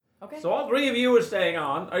Okay. So all three of you are staying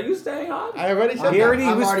on. Are you staying on? I already said He already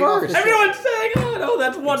I'm was already off first. the ship. Everyone's staying on. Oh,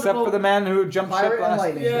 that's wonderful. Except for the man who jumped ship Pirate and last.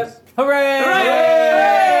 lightning. Yes. Hooray!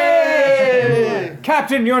 Hooray!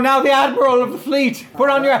 Captain, you're now the admiral of the fleet.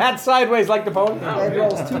 Put on your hat sideways like the boat. Ed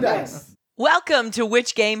rolls 2 dice. Welcome to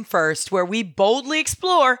Which Game First, where we boldly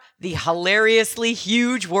explore the hilariously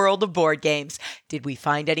huge world of board games. Did we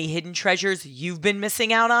find any hidden treasures you've been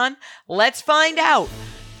missing out on? Let's find out.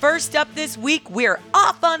 First up this week, we're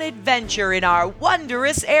off on adventure in our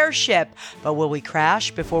wondrous airship. But will we crash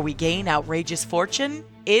before we gain outrageous fortune?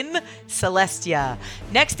 In Celestia.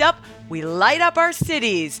 Next up, we light up our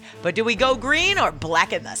cities. But do we go green or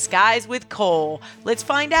blacken the skies with coal? Let's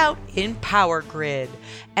find out in Power Grid.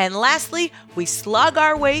 And lastly, we slug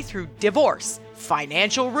our way through divorce,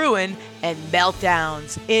 financial ruin, and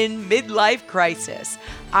meltdowns in Midlife Crisis.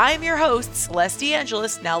 I'm your host, Celeste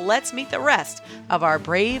Angelis. Now let's meet the rest of our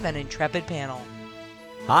brave and intrepid panel.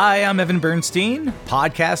 Hi, I'm Evan Bernstein,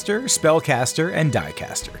 podcaster, spellcaster, and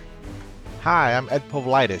diecaster. Hi, I'm Ed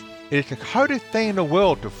Povlitis. It is the hardest thing in the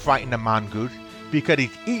world to frighten a mongoose because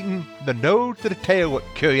he's eaten the nose to the tail with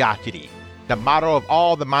curiosity. The motto of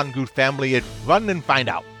all the mongoose family is run and find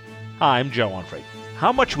out. Hi, I'm Joe Onfray.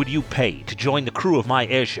 How much would you pay to join the crew of my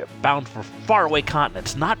airship bound for faraway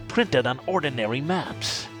continents not printed on ordinary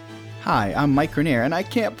maps? Hi, I'm Mike Grenier, and I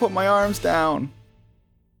can't put my arms down.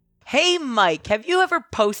 Hey, Mike, have you ever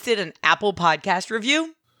posted an Apple Podcast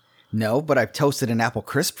review? No, but I've toasted an apple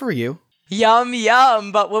crisp for you. Yum,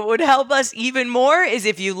 yum. But what would help us even more is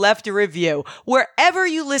if you left a review. Wherever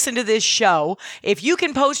you listen to this show, if you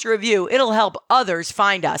can post a review, it'll help others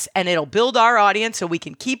find us, and it'll build our audience so we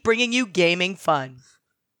can keep bringing you gaming fun.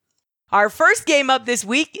 Our first game up this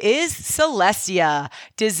week is Celestia,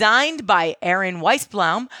 designed by Aaron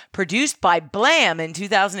Weisbaum, produced by Blam in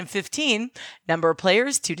 2015. Number of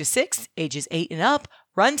players 2 to 6, ages 8 and up.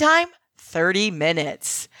 Runtime 30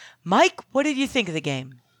 minutes. Mike, what did you think of the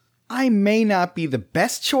game? I may not be the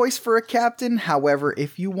best choice for a captain. However,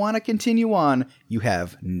 if you want to continue on, you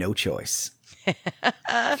have no choice.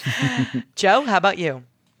 Joe, how about you?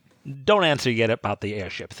 Don't answer yet about the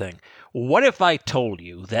airship thing. What if I told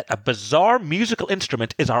you that a bizarre musical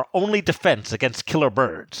instrument is our only defense against killer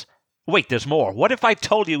birds? Wait, there's more. What if I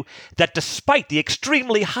told you that despite the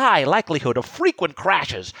extremely high likelihood of frequent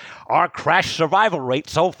crashes, our crash survival rate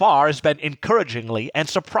so far has been encouragingly and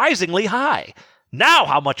surprisingly high? Now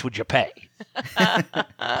how much would you pay?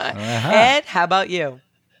 Ed, how about you?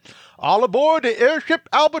 All aboard the airship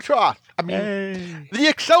Albatross. The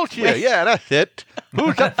Excelsior. Yeah, that's it.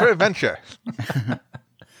 Who's up for adventure?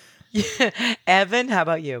 Evan, how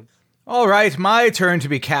about you? All right, my turn to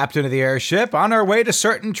be captain of the airship on our way to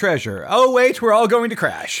certain treasure. Oh, wait, we're all going to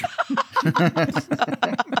crash.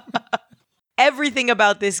 Everything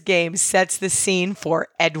about this game sets the scene for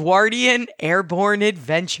Edwardian airborne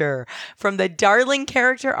adventure. From the darling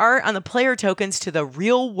character art on the player tokens to the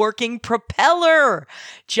real working propeller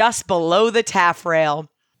just below the taffrail.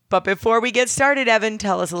 But before we get started, Evan,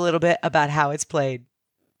 tell us a little bit about how it's played.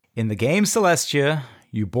 In the game Celestia,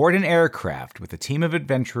 you board an aircraft with a team of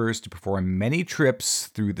adventurers to perform many trips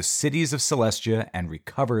through the cities of Celestia and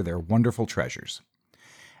recover their wonderful treasures.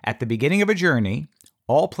 At the beginning of a journey,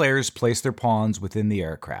 all players place their pawns within the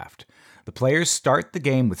aircraft. The players start the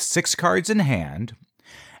game with 6 cards in hand.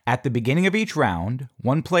 At the beginning of each round,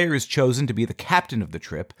 one player is chosen to be the captain of the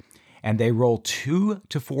trip, and they roll 2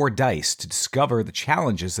 to 4 dice to discover the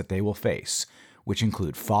challenges that they will face, which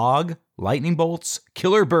include fog, lightning bolts,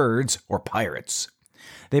 killer birds, or pirates.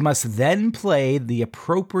 They must then play the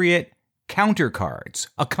appropriate counter cards,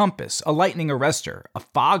 a compass, a lightning arrestor, a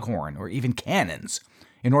foghorn, or even cannons,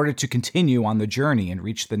 in order to continue on the journey and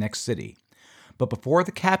reach the next city. But before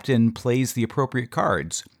the captain plays the appropriate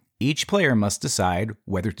cards, each player must decide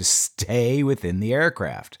whether to stay within the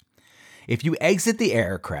aircraft. If you exit the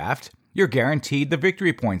aircraft, you're guaranteed the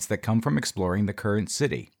victory points that come from exploring the current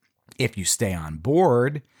city. If you stay on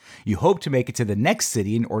board, you hope to make it to the next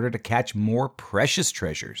city in order to catch more precious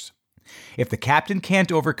treasures. If the captain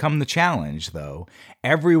can't overcome the challenge, though,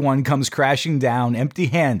 everyone comes crashing down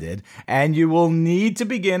empty-handed, and you will need to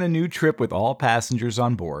begin a new trip with all passengers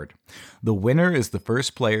on board. The winner is the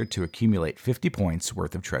first player to accumulate 50 points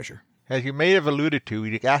worth of treasure. As you may have alluded to,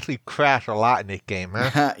 you actually crash a lot in this game,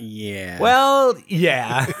 huh? Yeah. Well,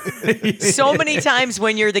 yeah. So many times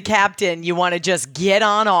when you're the captain, you want to just get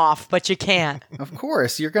on off, but you can't. Of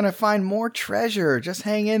course, you're going to find more treasure. Just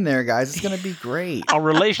hang in there, guys. It's going to be great. Our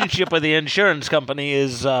relationship with the insurance company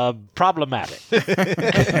is problematic.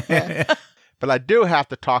 But I do have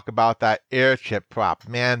to talk about that airship prop.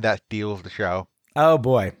 Man, that steals the show. Oh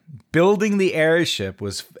boy, building the airship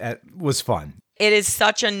was fun. It is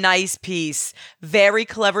such a nice piece, very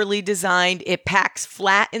cleverly designed. It packs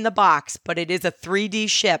flat in the box, but it is a 3D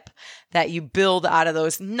ship that you build out of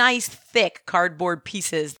those nice, thick cardboard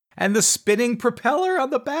pieces. And the spinning propeller on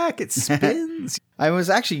the back, it spins. It was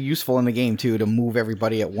actually useful in the game, too, to move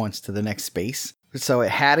everybody at once to the next space. So it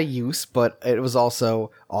had a use, but it was also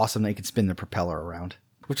awesome that you could spin the propeller around,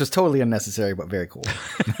 which was totally unnecessary, but very cool.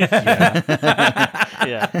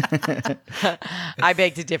 Yeah. I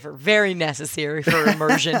beg to differ. Very necessary for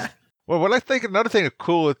immersion. Well, what I think another thing that's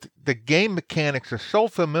cool is the game mechanics are so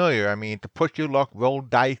familiar. I mean, to push your luck, roll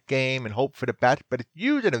dice game, and hope for the best, but it's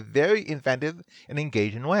used in a very inventive and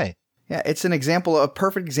engaging way. Yeah, it's a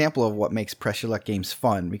perfect example of what makes Press Your Luck games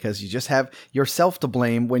fun, because you just have yourself to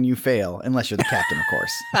blame when you fail, unless you're the captain, of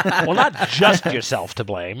course. Well, not just yourself to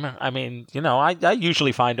blame. I mean, I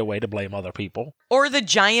usually find a way to blame other people. Or the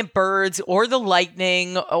giant birds, or the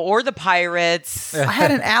lightning, or the pirates. I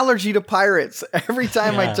had an allergy to pirates. Every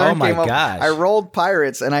time my turn came up, I rolled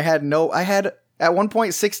pirates, and I had at one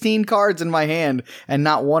point 16 cards in my hand, and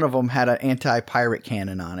not one of them had an anti-pirate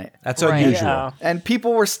cannon on it. That's unusual. Yeah. And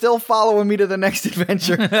people were still following me to the next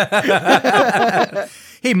adventure.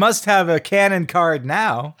 He must have a cannon card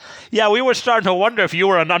now. Yeah, we were starting to wonder if you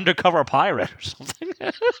were an undercover pirate or something.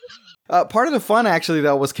 Part of the fun, actually,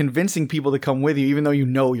 though, was convincing people to come with you, even though you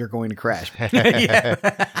know you're going to crash.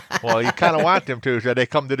 Well, you kind of want them to, so they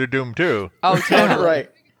come to the doom too. Oh, totally. Right.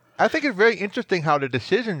 I think it's very interesting how the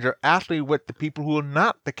decisions are actually with the people who are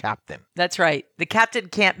not the captain. That's right. The captain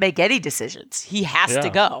can't make any decisions. He has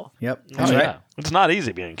to go. Yep. That's right. Yeah. It's not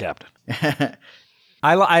easy being captain.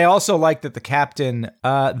 I also like that the captain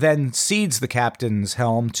then cedes the captain's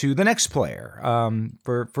helm to the next player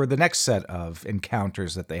for the next set of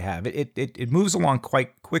encounters that they have. It moves along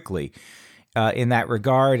quite quickly in that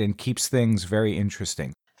regard and keeps things very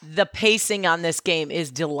interesting. The pacing on this game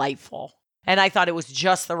is delightful. And I thought it was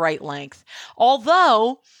just the right length.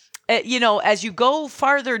 Although, as you go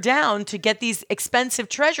farther down to get these expensive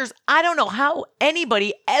treasures, I don't know how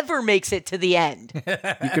anybody ever makes it to the end.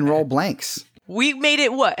 You can roll blanks. We made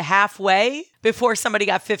it, halfway before somebody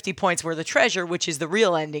got 50 points worth of treasure, which is the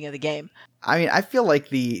real ending of the game. I mean, I feel like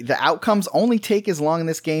the outcomes only take as long in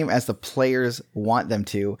this game as the players want them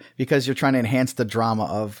to, because you're trying to enhance the drama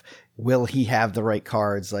of, will he have the right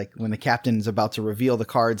cards? Like when the captain's about to reveal the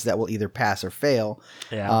cards that will either pass or fail,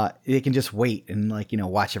 they can just wait and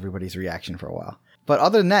watch everybody's reaction for a while. But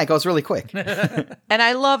other than that, it goes really quick. And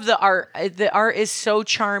I love the art. The art is so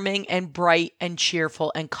charming and bright and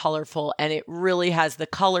cheerful and colorful. And it really has the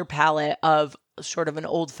color palette of sort of an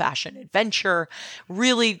old-fashioned adventure.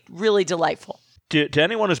 Really, really delightful. To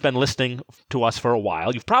anyone who's been listening to us for a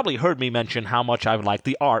while, you've probably heard me mention how much I've liked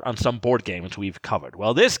the art on some board games we've covered.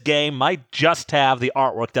 Well, this game might just have the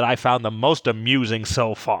artwork that I found the most amusing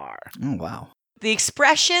so far. Oh, wow. The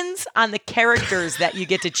expressions on the characters that you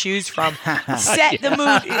get to choose from set the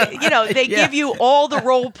mood. They give you all the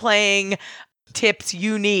role-playing tips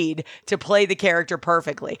you need to play the character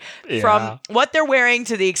perfectly. Yeah. From what they're wearing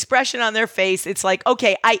to the expression on their face, it's like,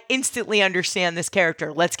 okay, I instantly understand this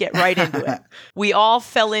character. Let's get right into it. We all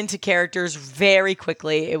fell into characters very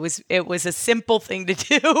quickly. It was a simple thing to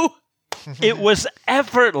do. It was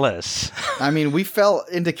effortless. I mean, we fell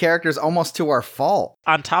into characters almost to our fault.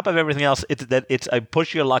 On top of everything else, it's a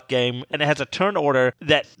push your luck game, and it has a turn order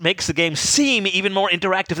that makes the game seem even more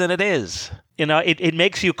interactive than it is. It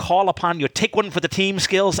makes you call upon your take one for the team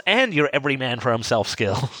skills and your every man for himself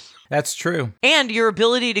skills. That's true. And your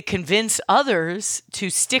ability to convince others to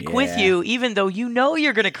stick with you, even though you know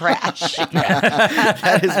you're going to crash.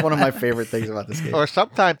 That is one of my favorite things about this game. Or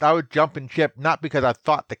sometimes I would jump in ship, not because I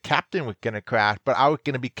thought the captain was going to crash, but I was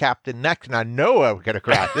going to be captain next, and I know I was going to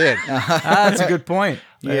crash in. That's a good point.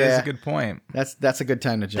 That is Yeah. a good point. That's a good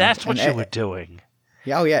time to jump. That's what And you were doing.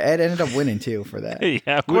 Yeah, Ed ended up winning, too, for that.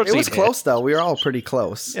 Yeah, of course It was he did. close, though. We were all pretty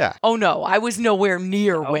close. Yeah. Oh, no, I was nowhere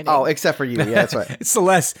near winning. Oh, except for you. Yeah, that's right.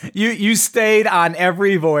 Celeste, you stayed on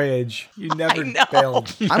every voyage. You never know.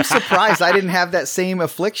 failed. I'm surprised I didn't have that same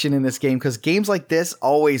affliction in this game, because games like this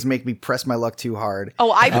always make me press my luck too hard.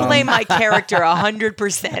 Oh, I blame my character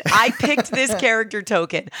 100%. I picked this character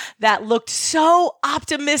token that looked so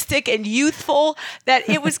optimistic and youthful that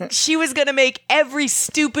she was going to make every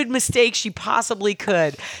stupid mistake she possibly could.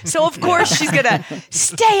 So, of course, she's going to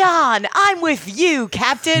stay on. I'm with you,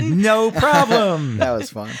 Captain. No problem. That was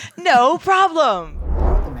fun. No problem.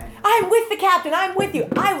 I'm with the captain. I'm with you.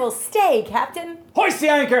 I will stay, Captain. Hoist the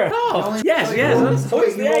anchor! Oh, yes. Let's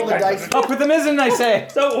hoist the roll the anchor. dice. Up with the mizzen, I say!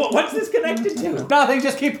 So what's this connected to? Nothing,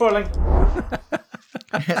 just keep pulling.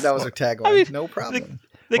 That was her tagline. No problem.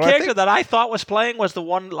 The Well, I character think- that I thought was playing was the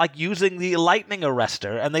one like using the lightning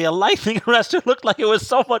arrestor, and the lightning arrestor looked like it was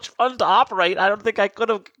so much fun to operate. I don't think I could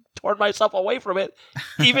have torn myself away from it,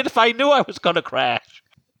 even if I knew I was going to crash.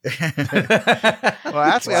 Well,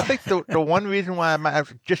 actually, I think the one reason why I might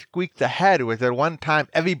have just squeaked ahead was that one time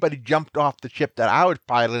everybody jumped off the ship that I was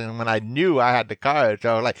piloting when I knew I had the car.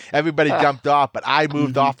 So, like, everybody jumped off, but I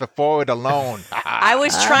moved off the forward alone. I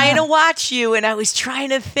was trying to watch you and I was trying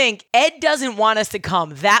to think. Ed doesn't want us to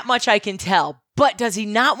come. That much I can tell. But does he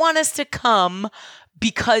not want us to come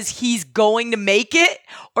because he's going to make it?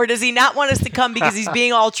 Or does he not want us to come because he's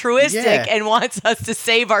being altruistic Yeah. and wants us to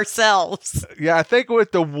save ourselves? Yeah, I think it was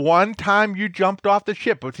the one time you jumped off the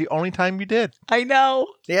ship. It was the only time you did. I know.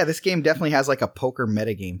 Yeah, this game definitely has like a poker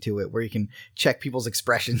metagame to it where you can check people's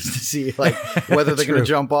expressions to see like whether they're going to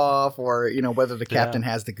True. jump off or, you know, whether the captain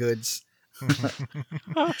has the goods.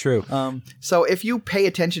 True. So if you pay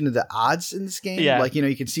attention to the odds in this game, Yeah. like, you know,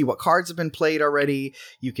 you can see what cards have been played already.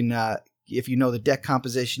 You can, if you know the deck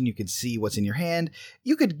composition, you can see what's in your hand.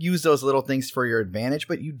 You could use those little things for your advantage,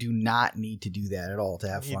 but you do not need to do that at all to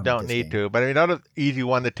have fun. You with don't this need game. to. But another easy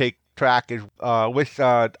one to take track is which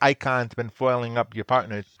icon's been foiling up your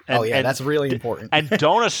partners. Oh yeah, And- that's really important. And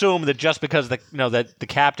don't assume that just because that the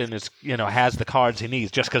captain is has the cards he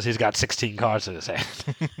needs, just because he's got 16 cards in his hand.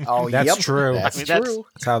 Oh, That's yep, true. That's I mean, that's- true.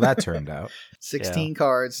 That's how that turned out. 16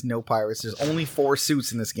 cards, no pirates. There's only 4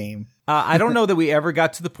 suits in this game. I don't know that we ever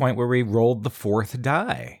got to the point where we rolled the 4th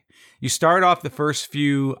die. You start off the first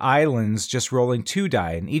few islands just rolling 2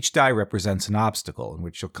 die, and each die represents an obstacle in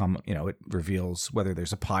which you'll come, it reveals whether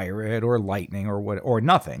there's a pirate or lightning or what or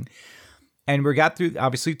nothing. And we got through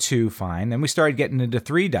obviously 2 fine, then we started getting into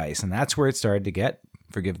 3 dice, and that's where it started to get,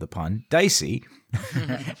 forgive the pun, dicey.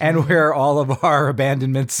 And where all of our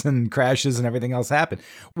abandonments and crashes and everything else happened.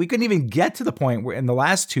 We couldn't even get to the point where in the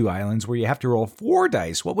last 2 islands where you have to roll 4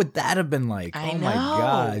 dice. What would that have been like? I Oh my know.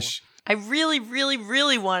 gosh. I really, really,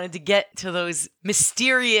 really wanted to get to those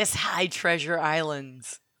mysterious high treasure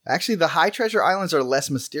islands. Actually, the high treasure islands are less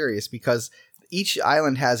mysterious because each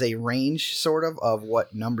island has a range sort of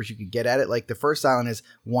what numbers you could get at it. Like the first island is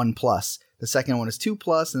 1+. The second one is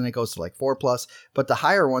 2+, and then it goes to like 4+. But the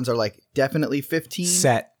higher ones are like definitely 15,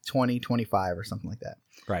 Set. 20, 25 or something like that.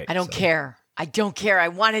 Right. I don't care. I don't care. I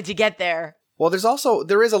wanted to get there. Well,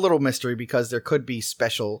 there is a little mystery because there could be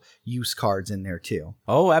special use cards in there too.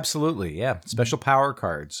 Oh, absolutely. Yeah. Special power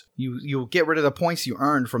cards. You get rid of the points you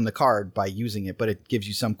earned from the card by using it, but it gives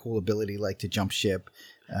you some cool ability like to jump ship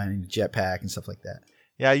and jetpack and stuff like that.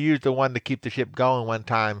 Yeah, I used the one to keep the ship going one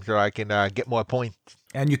time so I can get more points.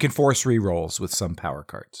 And you can force re-rolls with some power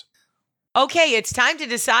cards. Okay, it's time to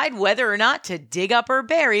decide whether or not to dig up or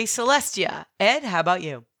bury Celestia. Ed, how about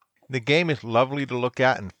you? The game is lovely to look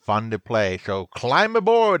at and fun to play, so climb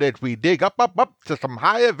aboard as we dig up to some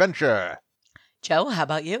high adventure. Joe, how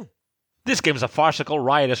about you? This game's a farcical,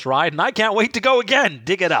 riotous ride, and I can't wait to go again.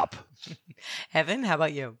 Dig it up. Evan, how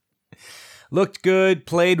about you? Looked good,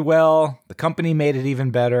 played well, the company made it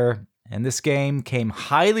even better, and this game came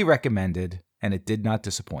highly recommended, and it did not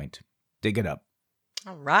disappoint. Dig it up.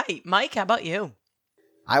 All right. Mike, how about you?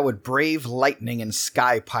 I would brave lightning and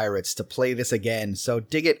sky pirates to play this again, so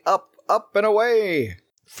dig it up, up and away.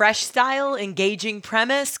 Fresh style, engaging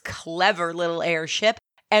premise, clever little airship,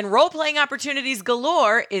 and role-playing opportunities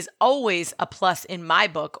galore is always a plus in my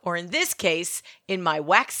book, or in this case, in my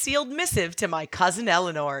wax-sealed missive to my cousin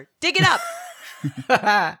Eleanor. Dig it up!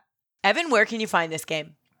 Evan, where can you find this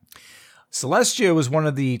game? Celestia was one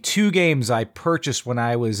of the 2 games I purchased when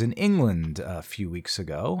I was in England a few weeks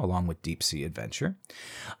ago, along with Deep Sea Adventure.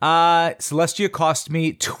 Celestia cost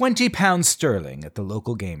me £20 sterling at the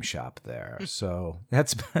local game shop there. So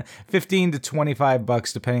that's 15 to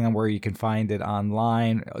 $25, depending on where you can find it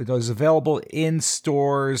online. It was available in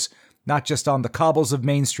stores, not just on the cobbles of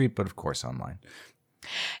Main Street, but of course online.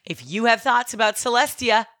 If you have thoughts about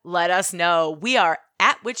Celestia, let us know. We are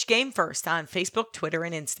at Which Game First on Facebook, Twitter,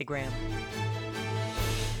 and Instagram.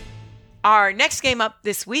 Our next game up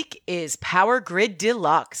this week is Power Grid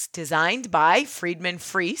Deluxe, designed by Friedman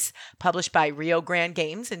Freese, published by Rio Grande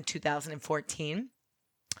Games in 2014.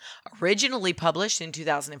 Originally published in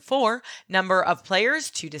 2004, number of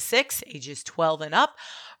players 2 to 6, ages 12 and up,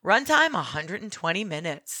 runtime 120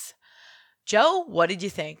 minutes. Joe, what did you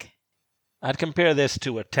think? I'd compare this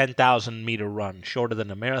to a 10,000 meter run, shorter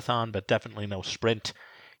than a marathon, but definitely no sprint.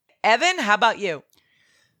 Evan, how about you?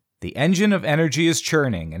 The engine of energy is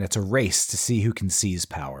churning, and it's a race to see who can seize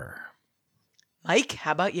power. Mike,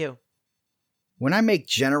 how about you? When I make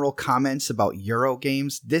general comments about Euro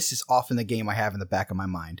games, this is often the game I have in the back of my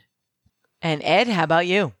mind. And Ed, how about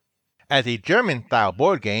you? As a German-style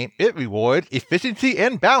board game, it rewards efficiency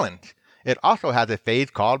and balance. It also has a phase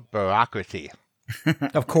called bureaucracy.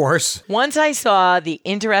 Of course. Once I saw the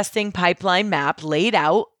interesting pipeline map laid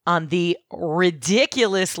out on the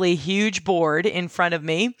ridiculously huge board in front of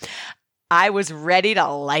me, I was ready to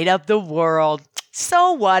light up the world.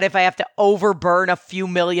 So what if I have to overburn a few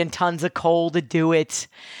million tons of coal to do it?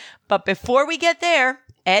 But before we get there,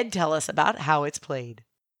 Ed, tell us about how it's played.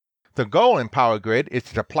 The goal in Power Grid is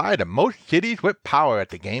to supply the most cities with power at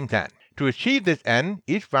the game's end. To achieve this end,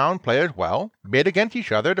 each round players will bid against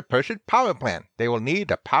each other to purchase power plants they will need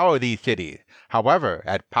to power these cities. However,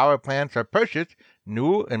 as power plants are purchased,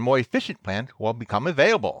 new and more efficient plants will become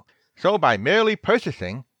available. So by merely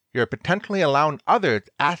purchasing, you're potentially allowing others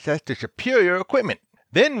access to superior equipment.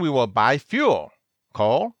 Then we will buy fuel,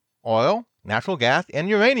 coal, oil, natural gas, and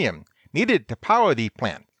uranium needed to power these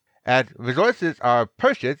plants. As resources are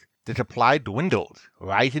purchased, the supply dwindles,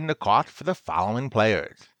 rising the cost for the following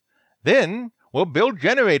players. Then we'll build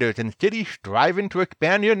generators in cities striving to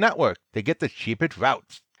expand your network to get the cheapest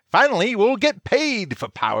routes. Finally, we'll get paid for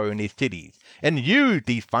power in these cities and use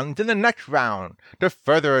these funds in the next round to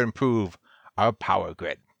further improve our power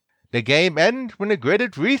grid. The game ends when the grid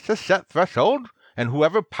has reached a set threshold, and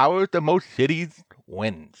whoever powers the most cities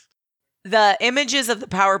wins. The images of the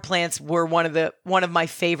power plants were one of my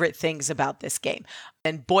favorite things about this game.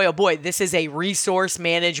 And boy, oh boy, this is a resource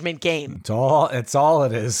management game. It's all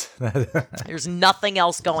it is. There's nothing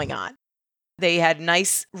else going on. They had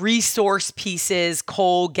nice resource pieces,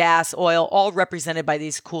 coal, gas, oil, all represented by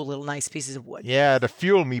these cool little nice pieces of wood. Yeah, the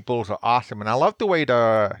fuel meeples are awesome, and I love the way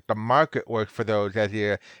the market works for those. As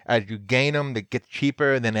you gain them, they get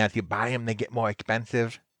cheaper, and then as you buy them, they get more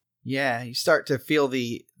expensive. Yeah, you start to feel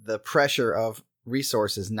the pressure of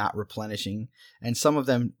resources not replenishing, and some of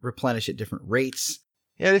them replenish at different rates.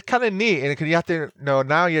 Yeah, it's kind of neat, and because you have to know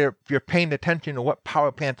now you're paying attention to what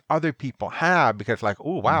power plants other people have, because like,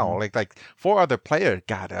 oh wow, like 4 other players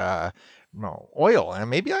got oil, and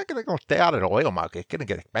maybe I'm gonna go stay out of the oil market. It's gonna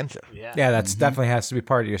get expensive. Yeah, that's definitely has to be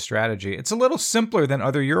part of your strategy. It's a little simpler than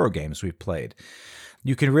other Euro games we've played.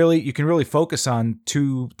 You can really focus on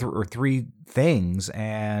 2 or 3 things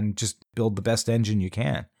and just build the best engine you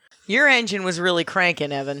can. Your engine was really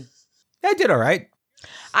cranking, Evan. I did all right.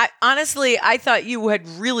 I thought you had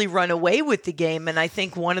really run away with the game, and I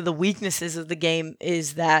think one of the weaknesses of the game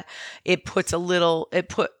is that it puts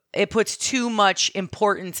too much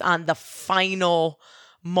importance on the final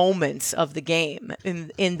moments of the game,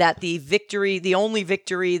 in that the only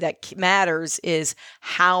victory that matters is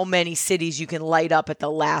how many cities you can light up at the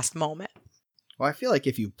last moment. Well, I feel like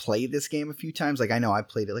if you play this game a few times, like I know I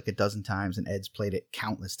played it like a dozen times and Ed's played it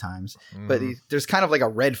countless times, but there's kind of like a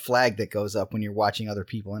red flag that goes up when you're watching other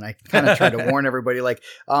people. And I kind of try to warn everybody, like,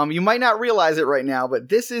 you might not realize it right now, but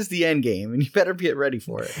this is the end game and you better get ready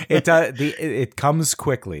for it. It comes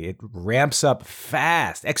quickly. It ramps up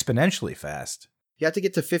fast, exponentially fast. You have to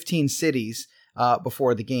get to 15 cities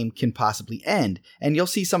before the game can possibly end. And you'll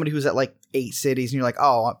see somebody who's at like 8 cities and you're like,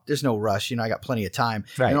 oh, there's no rush. I got plenty of time.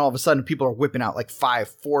 Right. And all of a sudden people are whipping out like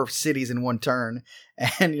 4 cities in one turn.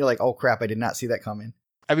 And you're like, oh crap, I did not see that coming.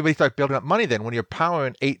 Everybody starts building up money then. When you're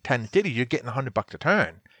powering 8, 10 cities, you're getting $100 a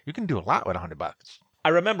turn. You can do a lot with $100. I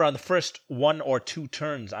remember on the first 1 or 2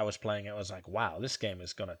 turns I was playing, I was like, wow, this game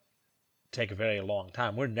is going to take a very long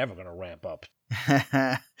time. We're never going to ramp up.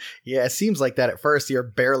 Yeah, it seems like that at first. You're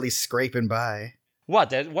barely scraping by.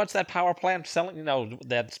 What's that power plant selling?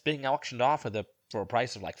 That's being auctioned off for a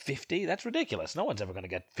price of like $50. That's ridiculous. No one's ever going to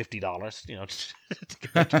get $50,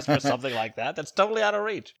 just for something like that. That's totally out of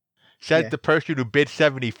reach. Says the person who bid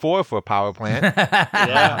 74 for a power plant.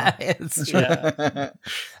 Yeah, it's true. Yeah.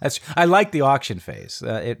 I like the auction phase.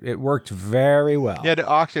 It worked very well. Yeah, the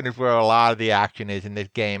auction is where a lot of the action is in this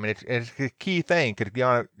game, and it's a key thing because you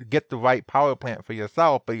want to get the right power plant for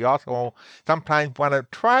yourself, but you also sometimes want to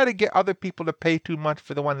try to get other people to pay too much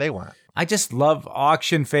for the one they want. I just love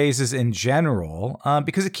auction phases in general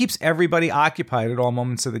because it keeps everybody occupied at all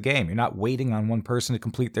moments of the game. You're not waiting on one person to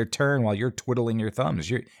complete their turn while you're twiddling your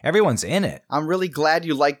thumbs. Everyone's in it. I'm really glad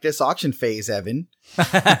you like this auction phase, Evan.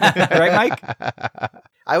 Right, Mike?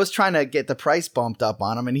 I was trying to get the price bumped up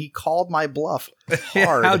on him, and he called my bluff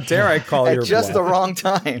hard. How dare I call your bluff? At just the wrong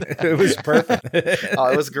time. It was perfect. Oh,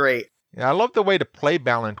 it was great. Yeah, I love the way the play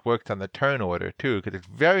balance works on the turn order, too, because it's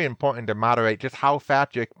very important to moderate just how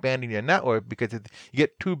fast you're expanding your network, because if you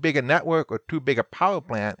get too big a network or too big a power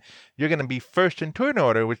plant, you're going to be first in turn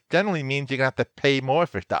order, which generally means you're going to have to pay more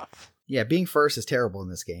for stuff. Yeah, being first is terrible in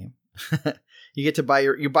this game. You get to buy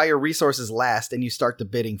your resources last, and you start the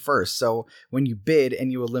bidding first. So when you bid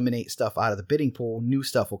and you eliminate stuff out of the bidding pool, new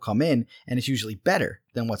stuff will come in, and it's usually better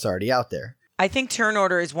than what's already out there. I think turn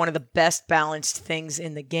order is one of the best balanced things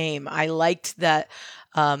in the game. I liked that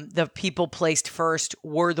the people placed first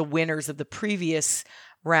were the winners of the previous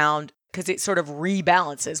round, because it sort of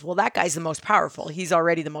rebalances. Well, that guy's the most powerful. He's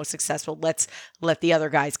already the most successful. Let's let the other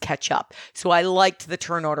guys catch up. So I liked the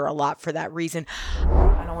turn order a lot for that reason.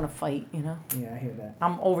 I don't want to fight, you know? Yeah, I hear that.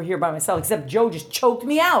 I'm over here by myself, except Joe just choked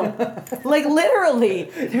me out. Like, literally.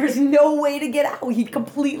 There's no way to get out. He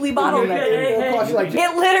completely bottlenecked me.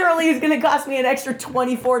 It literally is going to cost me an extra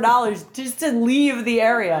 $24 just to leave the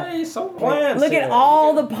area. Hey, so plants. Look at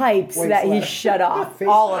all the pipes that he shut off.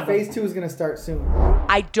 All of them. Phase 2 is going to start soon.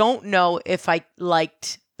 I don't know if I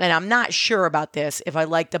liked, and I'm not sure about this, if I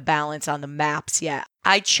liked the balance on the maps yet.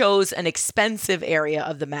 I chose an expensive area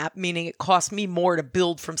of the map, meaning it cost me more to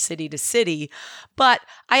build from city to city, but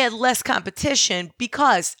I had less competition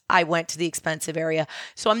because I went to the expensive area.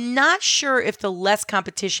 So I'm not sure if the less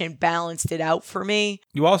competition balanced it out for me.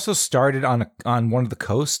 You also started on one of the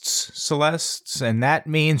coasts, Celeste, and that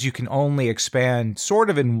means you can only expand sort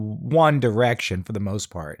of in one direction for the most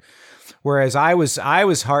part. Whereas I was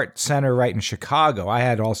heart center right in Chicago. I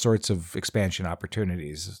had all sorts of expansion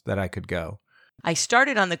opportunities that I could go. I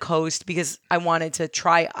started on the coast because I wanted to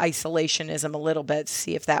try isolationism a little bit to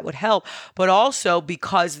see if that would help, but also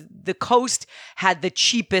because the coast had the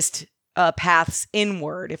cheapest paths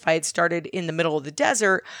inward. If I had started in the middle of the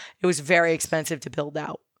desert, it was very expensive to build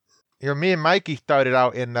out. Me and Mikey started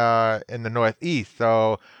out in the Northeast,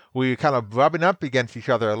 so we were kind of rubbing up against each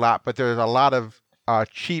other a lot, but there's a lot of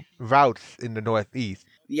cheap routes in the Northeast.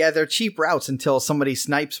 Yeah, they're cheap routes until somebody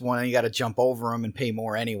snipes one and you got to jump over them and pay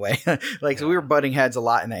more anyway. So we were butting heads a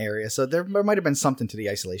lot in the area. So there might have been something to the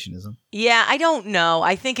isolationism. Yeah, I don't know.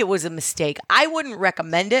 I think it was a mistake. I wouldn't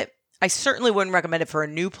recommend it. I certainly wouldn't recommend it for a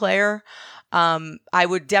new player. I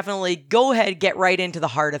would definitely go ahead, get right into the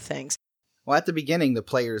heart of things. Well, at the beginning, the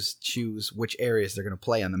players choose which areas they're going to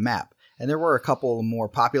play on the map. And there were a couple more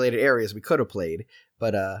populated areas we could have played,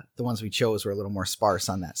 but the ones we chose were a little more sparse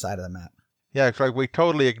on that side of the map. Yeah, it's like we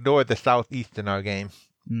totally ignored the Southeast in our game.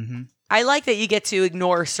 Mm-hmm. I like that you get to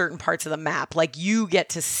ignore certain parts of the map. Like you get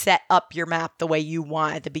to set up your map the way you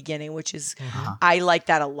want at the beginning, which is, I like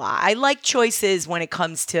that a lot. I like choices when it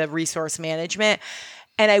comes to resource management.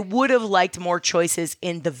 And I would have liked more choices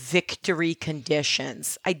in the victory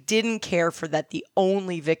conditions. I didn't care for that. The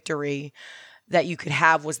only victory that you could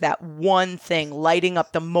have was that one thing, lighting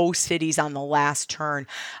up the most cities on the last turn.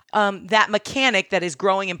 That mechanic that is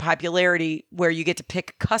growing in popularity where you get to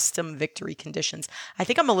pick custom victory conditions. I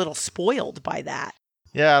think I'm a little spoiled by that.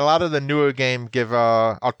 Yeah, a lot of the newer games give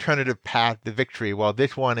alternative path to victory. Well,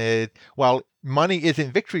 this one is, money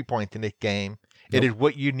isn't victory points in this game. It is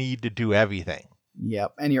what you need to do everything.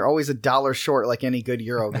 Yep, and you're always $1 short like any good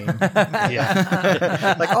Euro game.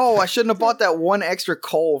 Yeah. Like, I shouldn't have bought that one extra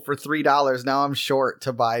coal for $3. Now I'm short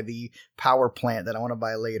to buy the power plant that I want to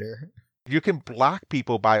buy later. You can block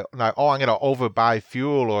people by, like, I'm going to overbuy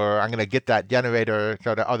fuel, or I'm going to get that generator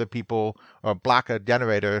so that other people, or block a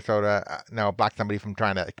generator so that, block somebody from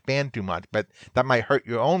trying to expand too much. But that might hurt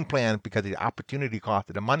your own plan because of the opportunity cost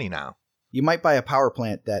of the money now. You might buy a power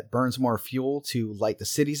plant that burns more fuel to light the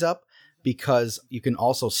cities up, because you can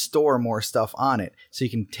also store more stuff on it. So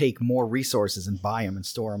you can take more resources and buy them and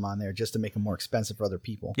store them on there just to make them more expensive for other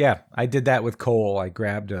people. Yeah, I did that with coal. I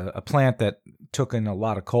grabbed a plant that took in a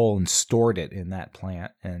lot of coal and stored it in that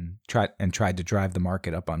plant and tried to drive the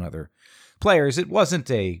market up on other players. It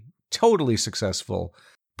wasn't a totally successful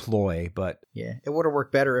ploy, but yeah, it would have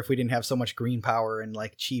worked better if we didn't have so much green power and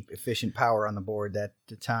like cheap, efficient power on the board at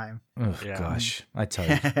the time. Oh gosh, I tell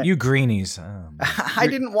you, you greenies. I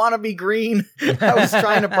didn't want to be green. I was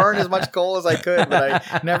trying to burn as much coal as I could, but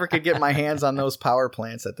I never could get my hands on those power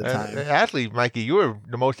plants at the time. Actually, Mikey, you were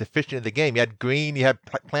the most efficient in the game. You had green, you had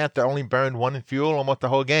plants that only burned one fuel almost the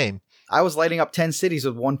whole game. I was lighting up 10 cities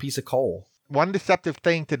with one piece of coal. One deceptive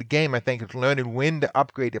thing to the game, I think, is learning when to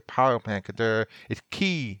upgrade your power plant, because it's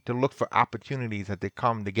key to look for opportunities as they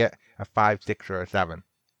come to get a 5, 6, or a 7.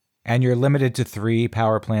 And you're limited to 3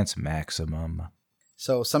 power plants maximum.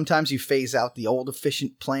 So sometimes you phase out the old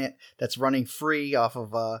efficient plant that's running free off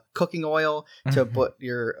of cooking oil to put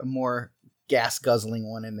your more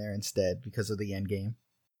gas-guzzling one in there instead because of the end game.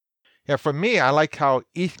 Yeah, for me, I like how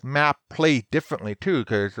each map plays differently, too,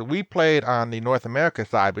 because we played on the North America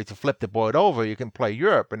side, but if you flip the board over, you can play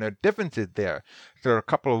Europe, and there are differences there. So there are a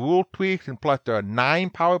couple of rule tweaks, and plus there are 9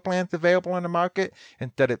 power plants available on the market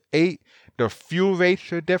instead of 8. The fuel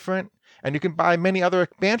rates are different, And you can buy many other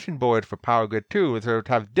expansion boards for Power Grid too, that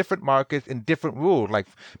have different markets and different rules, like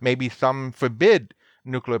maybe some forbid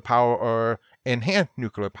nuclear power or enhance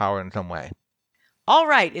nuclear power in some way. All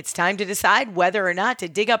right, it's time to decide whether or not to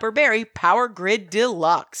dig up or bury Power Grid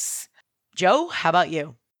Deluxe. Joe, how about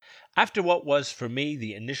you? After what was, for me,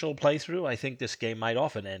 the initial playthrough, I think this game might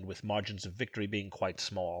often end with margins of victory being quite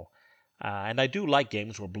small. And I do like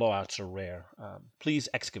games where blowouts are rare. Please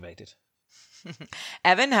excavate it.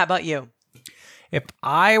 Evan, how about you? If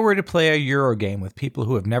I were to play a Euro game with people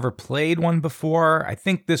who have never played one before, I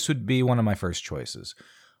think this would be one of my first choices.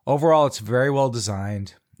 Overall, it's very well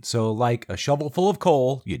designed. So like a shovel full of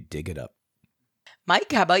coal, you dig it up.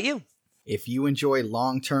 Mike, how about you? If you enjoy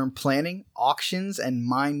long-term planning, auctions, and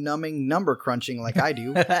mind-numbing number crunching like I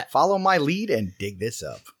do, follow my lead and dig this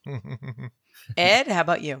up. Ed, how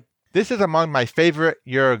about you? This is among my favorite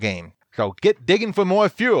Euro games. So get digging for more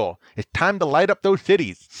fuel. It's time to light up those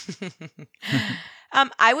cities.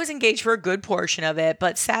 I was engaged for a good portion of it,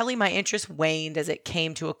 but sadly my interest waned as it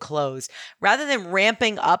came to a close. Rather than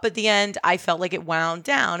ramping up at the end, I felt like it wound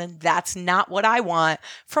down, and that's not what I want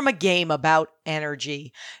from a game about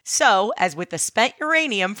energy. So, as with the spent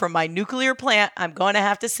uranium from my nuclear plant, I'm going to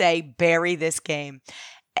have to say, bury this game.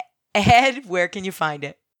 Ed, where can you find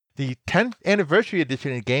it? The 10th anniversary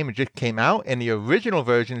edition of the game just came out, and the original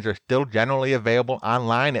versions are still generally available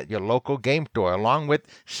online at your local game store, along with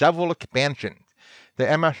several expansions. The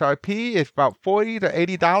MSRP is about $40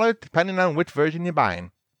 to $80, depending on which version you're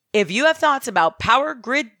buying. If you have thoughts about Power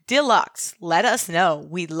Grid Deluxe, let us know.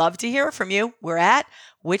 We'd love to hear from you. We're at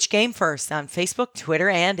Which Game First on Facebook, Twitter,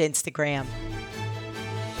 and Instagram.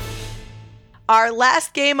 Our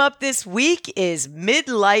last game up this week is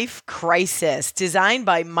Midlife Crisis, designed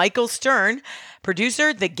by Michael Stern,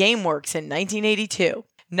 producer The GameWorks in 1982.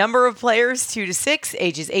 Number of players 2 to 6,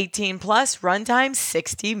 ages 18 plus, runtime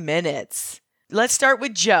 60 minutes. Let's start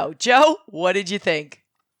with Joe. Joe, what did you think?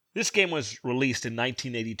 This game was released in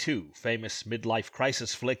 1982. Famous midlife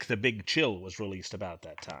crisis flick The Big Chill was released about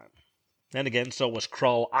that time. And again, so was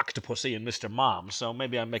Krull, Octopussy, and Mr. Mom, so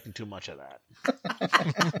maybe I'm making too much of that.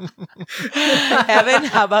 Evan,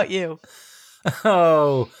 how about you?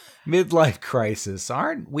 Oh, midlife crisis.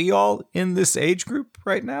 Aren't we all in this age group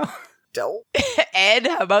right now? Dope. Ed,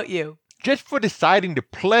 how about you? Just for deciding to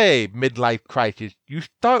play Midlife Crisis, you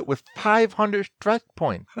start with 500 stress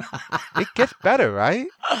points. It gets better, right?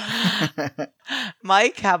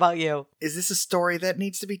 Mike, how about you? Is this a story that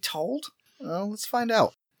needs to be told? Well, let's find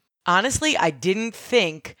out. Honestly, I didn't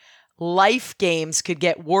think life games could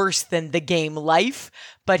get worse than the game Life,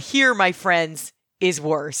 but here, my friends, is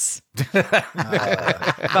worse.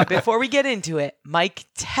 But before we get into it, Mike,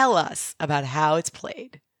 tell us about how it's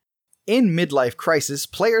played. In Midlife Crisis,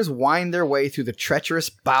 players wind their way through the treacherous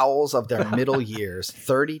bowels of their middle years,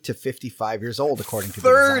 30 to 55 years old, according to the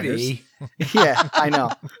designers. 30? Yeah, I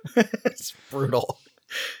know. It's brutal.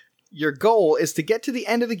 Your goal is to get to the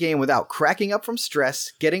end of the game without cracking up from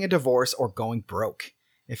stress, getting a divorce, or going broke.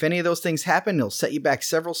 If any of those things happen, it'll set you back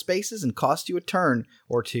several spaces and cost you a turn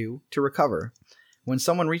or two to recover. When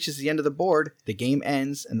someone reaches the end of the board, the game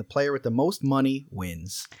ends and the player with the most money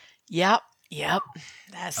wins. Yep,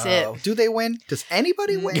 that's it. Do they win? Does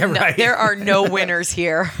anybody win? Yeah, No, right. there are no winners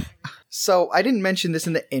here. So I didn't mention this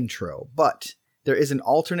in the intro, but there is an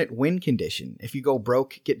alternate win condition. If you go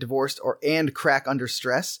broke, get divorced, and crack under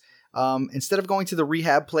stress, instead of going to the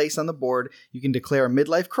rehab place on the board, you can declare a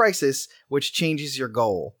midlife crisis, which changes your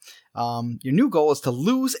goal. Your new goal is to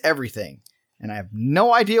lose everything. And I have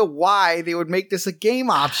no idea why they would make this a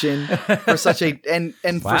game option for such a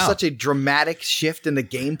for such a dramatic shift in the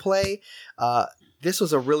gameplay. This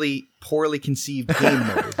was a really poorly conceived game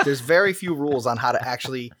mode. There's very few rules on how to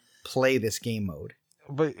actually play this game mode.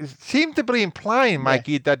 But it seems to be implying,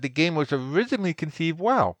 Mikey, that the game was originally conceived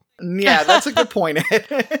well. Yeah, that's a good point.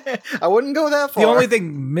 I wouldn't go that far. The only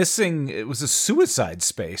thing missing, it was a suicide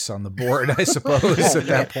space on the board, I suppose, at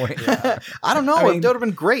that point. Yeah. I don't know. That would have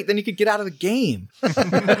been great. Then you could get out of the game.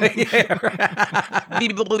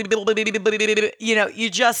 You know,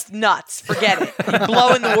 you're just nuts. Forget it. You're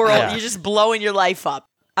blowing the world. You're just blowing your life up.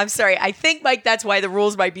 I'm sorry. I think, Mike, that's why the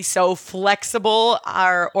rules might be so flexible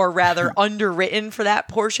or rather underwritten for that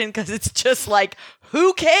portion, because it's just like,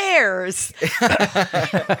 who cares?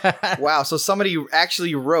 Wow. So somebody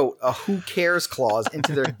actually wrote a who cares clause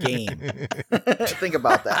into their game. Think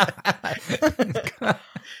about that.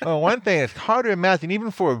 Well, one thing, it's hard to imagine,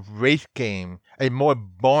 even for a race game, a more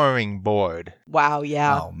boring board. Wow,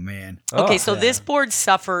 yeah. Oh man. Okay, so this board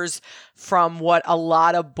suffers from what a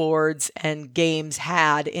lot of boards and games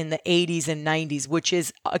had in the 80s and 90s, which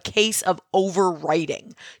is a case of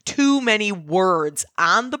overwriting. Too many words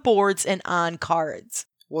on the boards and on cards.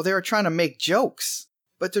 Well, they were trying to make jokes,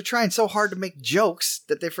 but they're trying so hard to make jokes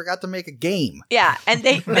that they forgot to make a game. Yeah, and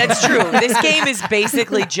that's true. This game is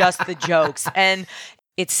basically just the jokes. And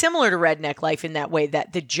it's similar to Redneck Life in that way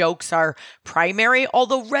that the jokes are primary,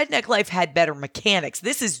 although Redneck Life had better mechanics.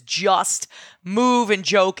 This is just move and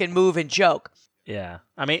joke and move and joke. Yeah.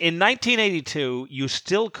 I mean, in 1982, you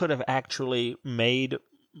still could have actually made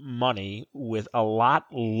money with a lot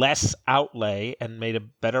less outlay and made a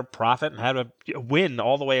better profit and had a win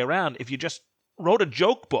all the way around if you just wrote a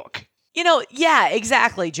joke book. You know, yeah,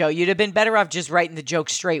 exactly, Joe. You'd have been better off just writing the joke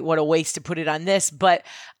straight. What a waste to put it on this. But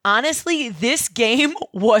honestly, this game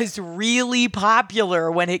was really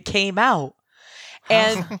popular when it came out.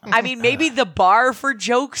 And I mean, maybe the bar for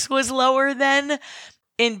jokes was lower then.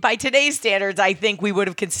 And by today's standards, I think we would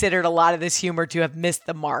have considered a lot of this humor to have missed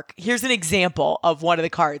the mark. Here's an example of one of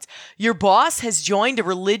the cards. Your boss has joined a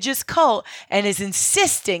religious cult and is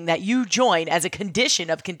insisting that you join as a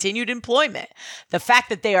condition of continued employment. The fact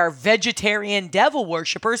that they are vegetarian devil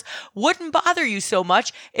worshippers wouldn't bother you so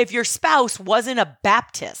much if your spouse wasn't a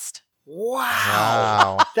Baptist.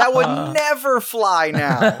 Wow. That would never fly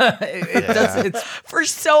now. It does. It's For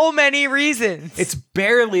so many reasons. it's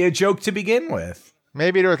barely a joke to begin with.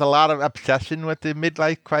 Maybe there was a lot of obsession with the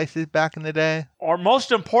midlife crisis back in the day. Or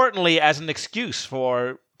most importantly, as an excuse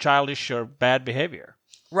for childish or bad behavior.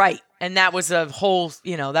 Right. And that was a whole,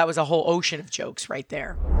 that was a whole ocean of jokes right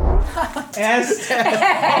there.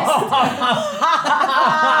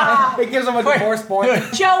 It gives them a divorce point.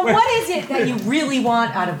 Joe, what is it that you really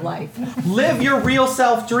want out of life? Live your real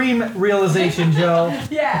self dream realization, Joe.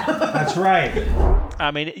 Yeah. That's right.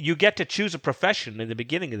 I mean, you get to choose a profession in the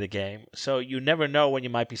beginning of the game, so you never know when you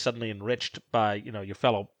might be suddenly enriched by, your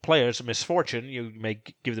fellow players' misfortune. You may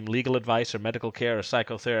give them legal advice or medical care or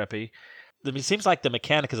psychotherapy. I mean, it seems like the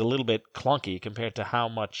mechanic is a little bit clunky compared to how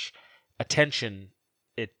much attention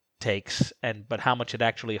it takes, but how much it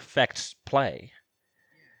actually affects play.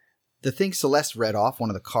 The thing Celeste read off, one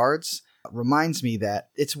of the cards, reminds me that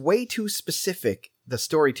it's way too specific, the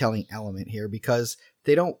storytelling element here, because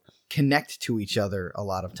they don't connect to each other a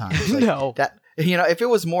lot of times. No. That, if it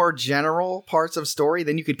was more general parts of story,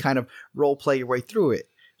 then you could kind of role play your way through it.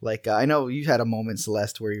 Like, I know you had a moment,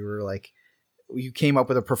 Celeste, where you were like, you came up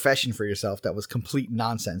with a profession for yourself that was complete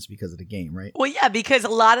nonsense because of the game, right? Well, yeah, because a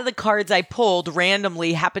lot of the cards I pulled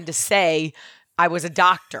randomly happened to say I was a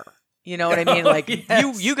doctor. You know what I mean? Like,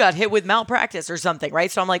 you got hit with malpractice or something, right?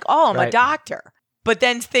 So I'm like, I'm a doctor. But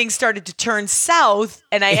then things started to turn south,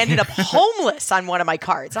 and I ended up homeless on one of my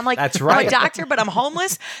cards. I'm like, That's I'm right. a doctor, but I'm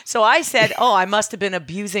homeless. So I said, I must have been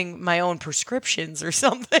abusing my own prescriptions or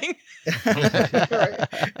something.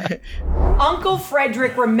 Uncle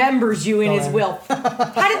Frederick remembers you in his will.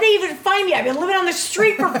 How did they even find me? I've been living on the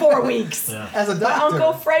street for 4 weeks. As a But doctor.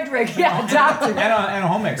 Uncle Frederick, doctor. And a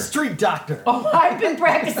homemaker. Street doctor. Oh, I've been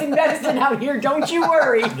practicing medicine out here. Don't you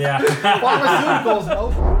worry. Yeah. Pharmaceuticals,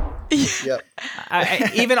 no. Yep.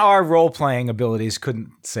 Even our role-playing abilities couldn't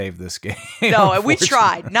save this game. No, we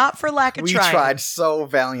tried. Not for lack of We trying. tried so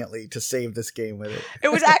valiantly to save this game with it.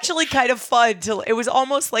 It was actually kind of fun. It was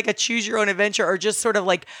almost like a choose your own adventure, or just sort of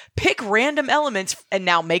like pick random elements and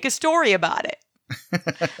now make a story about it.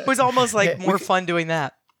 It was almost like more fun doing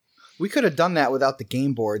that. We could have done that without the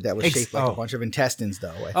game board that was shaped like oh. a bunch of intestines,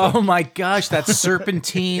 though. I think. Oh my gosh, that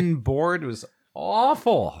serpentine board was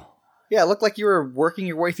awful. Yeah, it looked like you were working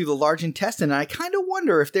your way through the large intestine, and I kind of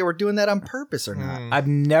wonder if they were doing that on purpose or not. I've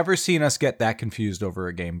never seen us get that confused over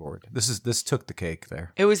a game board. This took the cake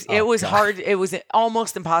there. It was hard. It was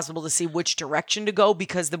almost impossible to see which direction to go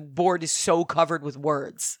because the board is so covered with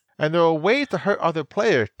words. And there are ways to hurt other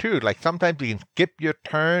players, too. Like sometimes you can skip your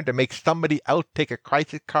turn to make somebody else take a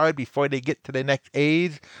crisis card before they get to the next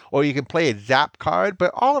age. Or you can play a zap card.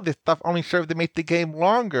 But all of this stuff only serves to make the game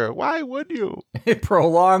longer. Why would you? It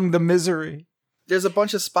prolonged the misery. There's a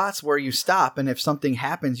bunch of spots where you stop, and if something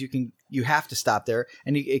happens, you have to stop there,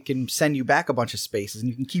 and it can send you back a bunch of spaces, and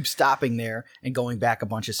you can keep stopping there and going back a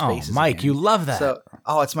bunch of spaces. Oh, Mike, again. you love that. So,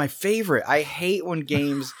 it's my favorite. I hate when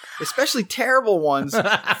games, especially terrible ones,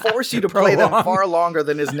 force you to play them far longer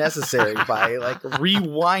than is necessary by like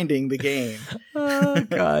rewinding the game. Oh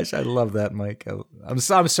gosh, I love that, Mike. I'm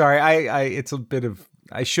sorry. It's a bit of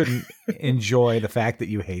I shouldn't enjoy the fact that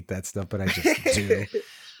you hate that stuff, but I just do.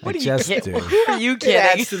 What I are you just kidding? do. Who are you It kidding?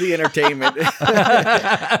 adds to the entertainment.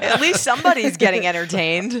 At least somebody's getting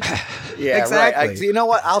entertained. Yeah, Exactly. right. You know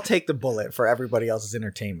what? I'll take the bullet for everybody else's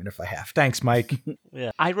entertainment if I have to. Thanks, Mike.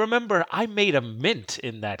 Yeah. I remember I made a mint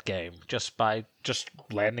in that game just by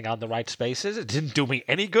landing on the right spaces. It didn't do me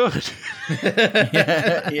any good.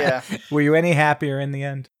 Yeah. Were you any happier in the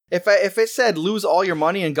end? If it said lose all your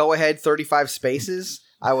money and go ahead 35 spaces,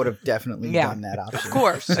 I would have definitely done that option. Of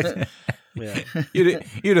course. Yeah.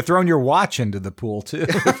 You'd have thrown your watch into the pool too.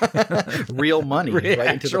 Real money right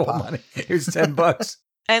into the Actual pot. money. Here's $10.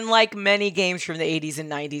 And like many games from the 80s and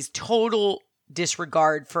 90s, total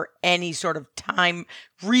disregard for any sort of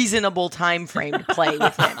reasonable time frame to play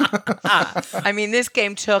within. I mean, this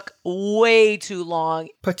game took way too long.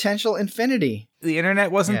 Potential infinity. The internet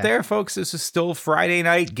wasn't Yeah. there, folks. This is still Friday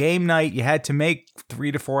night game night. You had to make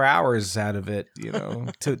 3 to 4 hours out of it,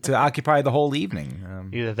 to occupy the whole evening.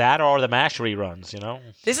 Either that or the MASH reruns,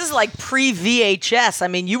 This is like pre-VHS. I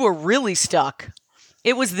mean, you were really stuck.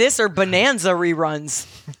 It was this or Bonanza reruns.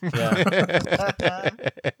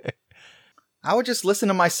 I would just listen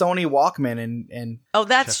to my Sony Walkman and Oh,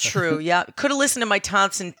 that's true. Yeah. Could have listened to my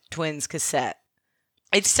Thompson Twins cassette.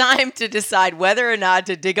 It's time to decide whether or not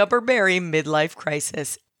to dig up or bury Midlife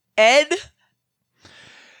Crisis. Ed?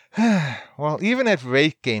 Well, even as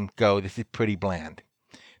race games go, this is pretty bland.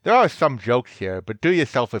 There are some jokes here, but do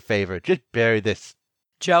yourself a favor. Just bury this.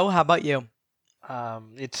 Joe, how about you?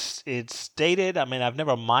 It's dated. I mean, I've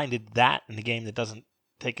never minded that in a game that doesn't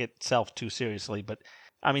take itself too seriously. But,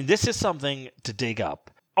 I mean, this is something to dig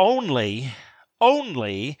up. Only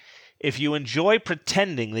if you enjoy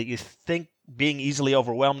pretending that you think being easily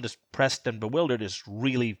overwhelmed, depressed, and bewildered is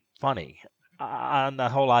really funny. On the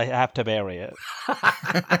whole, I have to bury it.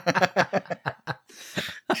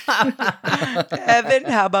 Evan,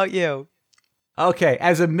 how about you? Okay,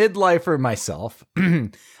 as a midlifer myself,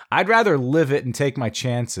 I'd rather live it and take my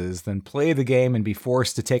chances than play the game and be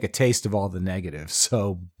forced to take a taste of all the negatives.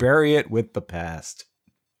 So bury it with the past.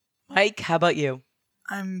 Mike, how about you?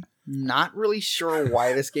 I'm not really sure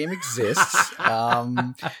why this game exists.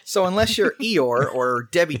 So unless you're Eeyore or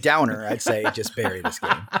Debbie Downer, I'd say just bury this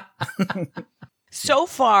game. So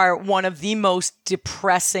far, one of the most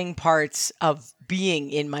depressing parts of being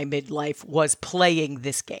in my midlife was playing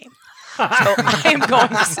this game. So I'm going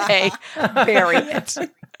to say bury it.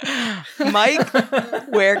 Mike,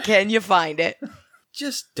 where can you find it?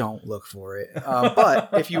 Just don't look for it. But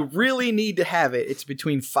if you really need to have it, it's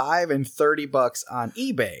between $5 and $30 on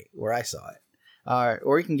eBay, where I saw it.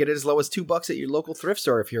 Or you can get it as low as $2 at your local thrift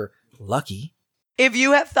store if you're lucky. If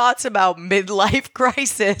you have thoughts about Midlife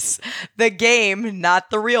Crisis, the game, not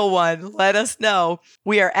the real one, let us know.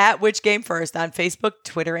 We are at Which Game First on Facebook,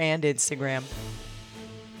 Twitter, and Instagram.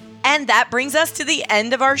 And that brings us to the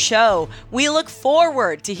end of our show. We look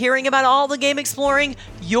forward to hearing about all the game exploring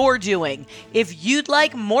you're doing. If you'd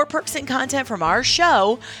like more perks and content from our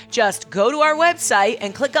show, just go to our website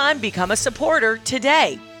and click on Become a Supporter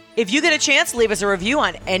today. If you get a chance, leave us a review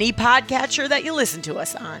on any podcatcher that you listen to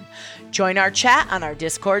us on. Join our chat on our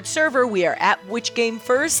Discord server. We are at Which Game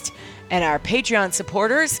First. And our Patreon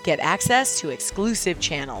supporters get access to exclusive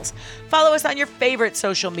channels. Follow us on your favorite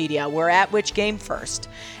social media. We're at Which Game First.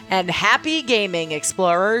 And happy gaming,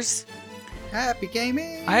 explorers. Happy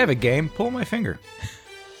gaming! I have a game. Pull my finger.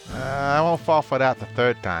 I won't fall for that the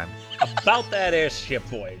third time. About that airship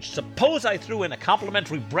voyage, suppose I threw in a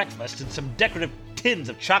complimentary breakfast and some decorative tins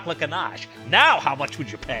of chocolate ganache. Now how much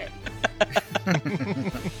would you pay?